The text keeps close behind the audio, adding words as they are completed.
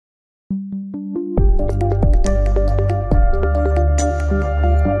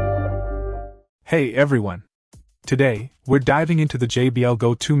Hey everyone! Today, we're diving into the JBL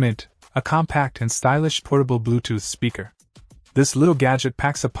GO2 Mint, a compact and stylish portable Bluetooth speaker. This little gadget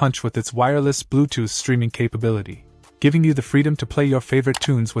packs a punch with its wireless Bluetooth streaming capability, giving you the freedom to play your favorite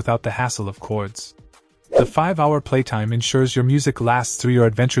tunes without the hassle of cords. The 5-hour playtime ensures your music lasts through your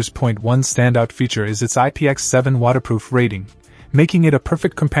adventures. One standout feature is its IPX7 waterproof rating, making it a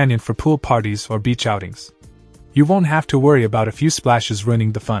perfect companion for pool parties or beach outings. You won't have to worry about a few splashes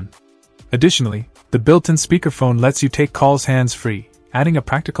ruining the fun. Additionally, the built-in speakerphone lets you take calls hands-free, adding a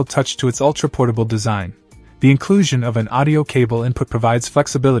practical touch to its ultra-portable design. The inclusion of an audio cable input provides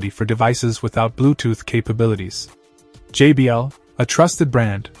flexibility for devices without Bluetooth capabilities. JBL, a trusted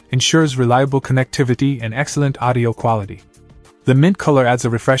brand, ensures reliable connectivity and excellent audio quality. The mint color adds a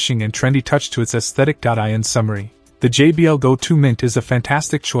refreshing and trendy touch to its aesthetic. In summary, the JBL GO2 Mint is a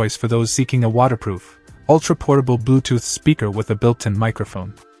fantastic choice for those seeking a waterproof, ultra-portable Bluetooth speaker with a built-in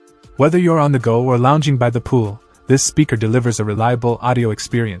microphone. Whether you're on the go or lounging by the pool, this speaker delivers a reliable audio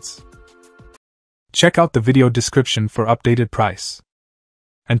experience. Check out the video description for updated price.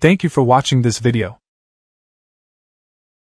 And thank you for watching this video.